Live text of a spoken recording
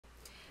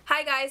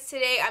Hi guys,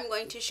 today I'm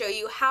going to show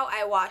you how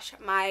I wash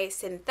my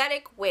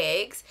synthetic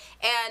wigs,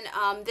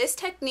 and this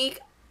technique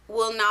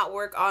will not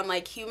work on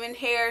like human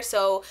hair,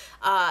 so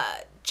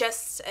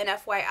just an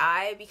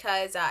FYI,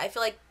 because I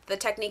feel like the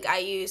technique I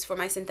use for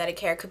my synthetic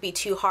hair could be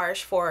too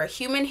harsh for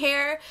human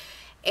hair.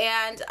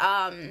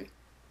 And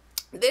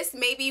this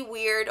may be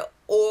weird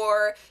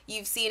or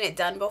you've seen it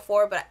done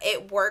before, but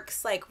it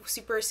works like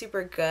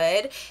super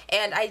good.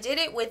 And I did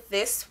it with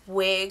this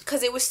wig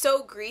because it was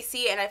so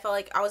greasy and I felt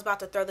like I was about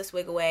to throw this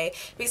wig away,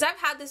 because I've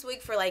had this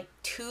wig for like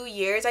 2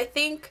 years I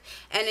think,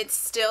 and it's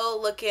still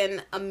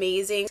looking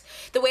amazing.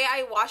 The way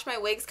I wash my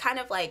wigs kind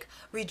of like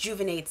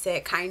rejuvenates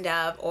it, kind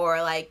of,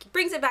 or like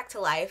brings it back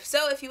to life.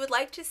 So if you would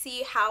like to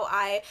see how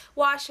I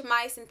wash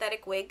my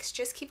synthetic wigs,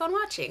 just keep on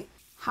watching.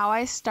 How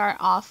I start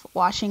off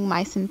washing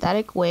my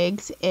synthetic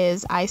wigs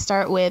is I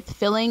start with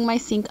filling my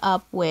sink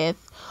up with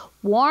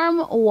warm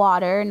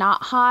water,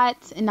 not hot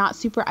and not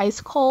super ice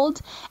cold,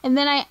 and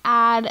then I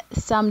add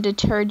some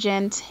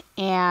detergent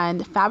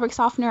and fabric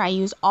softener. I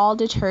use all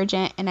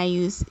detergent and I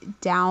use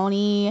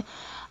Downy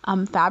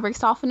fabric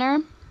softener.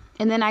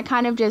 And then I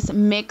kind of just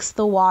mix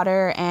the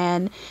water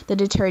and the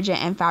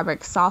detergent and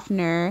fabric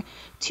softener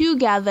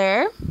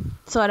together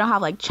so I don't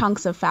have like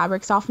chunks of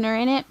fabric softener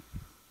in it.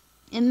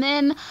 And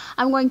then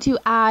I'm going to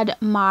add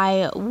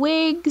my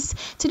wigs.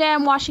 Today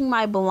I'm washing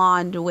my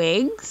blonde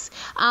wigs.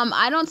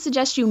 I don't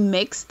suggest you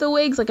mix the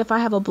wigs. Like if I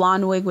have a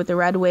blonde wig with a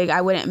red wig,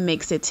 I wouldn't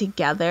mix it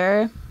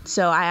together.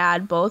 So I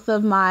add both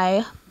of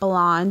my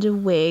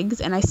blonde wigs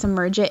and I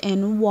submerge it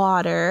in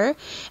water.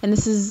 And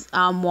this is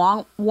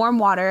warm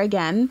water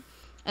again.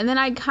 And then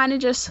I kind of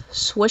just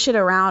swish it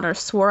around or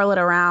swirl it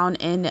around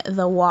in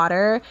the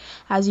water,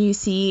 as you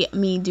see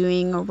me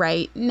doing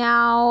right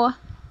now.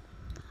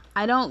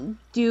 I don't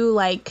do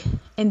like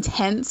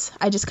intense,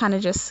 I just kind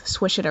of just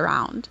swish it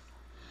around.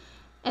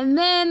 And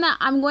then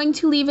I'm going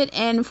to leave it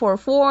in for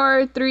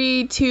 4,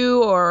 3,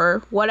 2,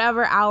 or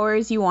whatever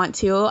hours you want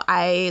to.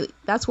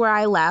 That's where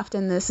I left,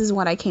 and this is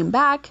when I came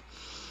back.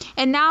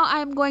 And now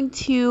I'm going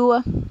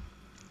to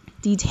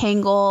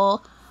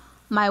detangle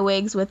my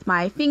wigs with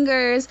my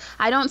fingers.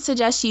 I don't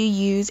suggest you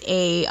use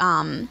a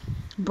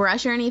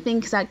brush or anything,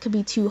 because that could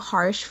be too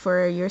harsh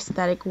for your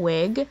synthetic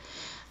wig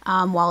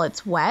while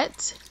it's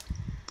wet.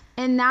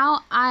 And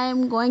now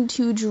I'm going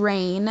to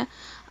drain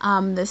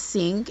the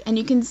sink, and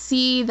you can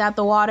see that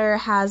the water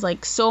has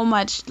like so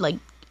much, like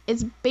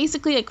it's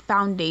basically like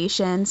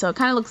foundation, so it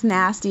kind of looks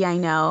nasty, I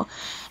know.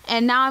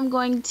 And now I'm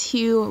going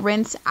to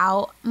rinse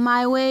out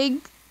my wig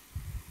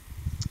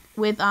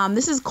with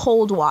this is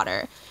cold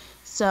water,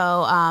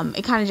 so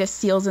it kind of just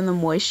seals in the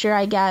moisture,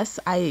 I guess.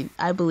 I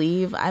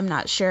believe, I'm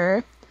not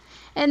sure.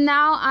 And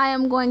now I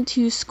am going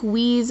to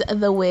squeeze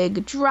the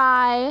wig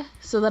dry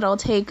so that it'll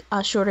take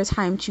a shorter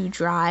time to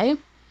dry.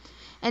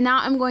 And now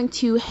I'm going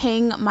to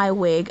hang my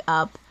wig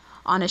up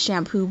on a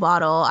shampoo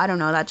bottle. I don't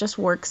know, that just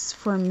works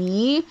for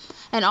me.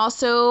 And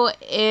also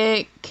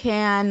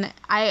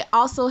I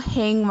also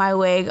hang my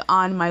wig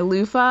on my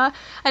loofah.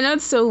 I know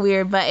it's so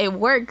weird, but it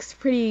works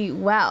pretty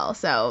well.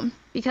 So,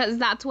 because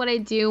that's what I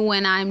do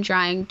when I'm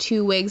drying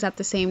 2 wigs at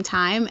the same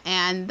time,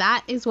 and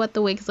that is what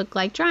the wigs look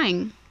like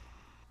drying.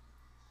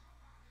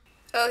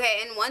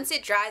 Okay, and once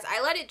it dries,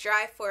 I let it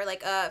dry for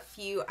like a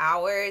few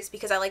hours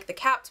because I like the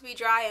cap to be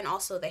dry and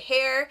also the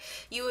hair.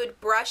 You would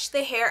brush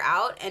the hair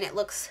out and it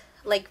looks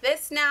like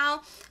this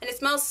now, and it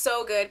smells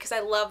so good because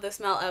I love the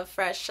smell of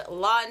fresh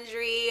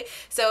laundry,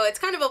 so it's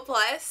kind of a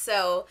plus.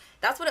 So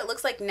that's what it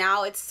looks like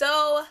now. It's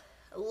so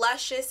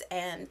luscious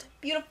and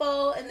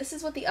beautiful, and this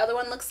is what the other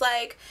one looks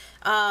like.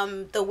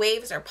 The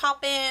waves are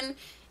popping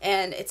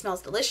and it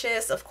smells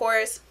delicious, of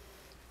course.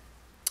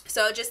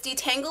 So just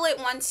detangle it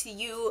once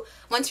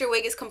your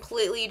wig is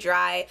completely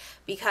dry,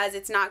 because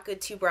it's not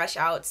good to brush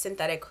out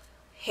synthetic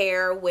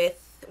hair when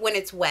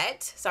it's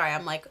wet. Sorry,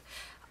 I'm like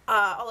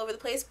all over the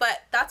place,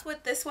 but that's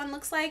what this one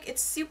looks like.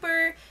 It's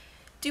super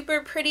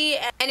duper pretty,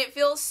 and it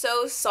feels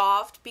so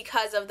soft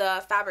because of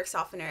the fabric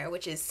softener,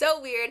 which is so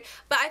weird,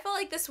 but I felt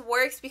like this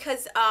works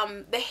because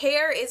the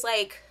hair is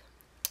like,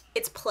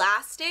 it's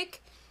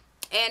plastic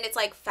and it's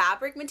like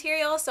fabric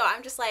material, so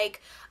I'm just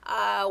like,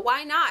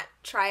 why not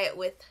try it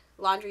with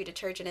laundry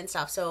detergent and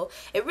stuff. So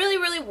it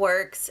really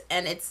works,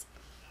 and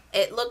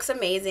it looks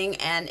amazing,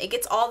 and it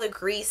gets all the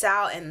grease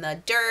out and the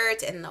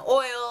dirt and the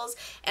oils,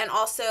 and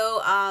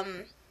also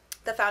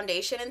the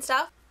foundation and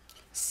stuff.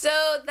 So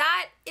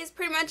that is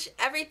pretty much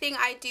everything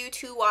I do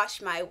to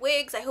wash my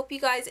wigs. I hope you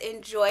guys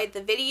enjoyed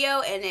the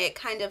video and it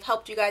kind of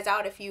helped you guys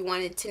out if you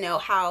wanted to know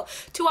how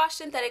to wash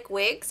synthetic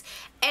wigs.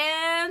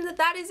 And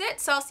that is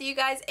it. So I'll see you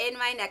guys in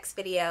my next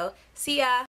video. See ya!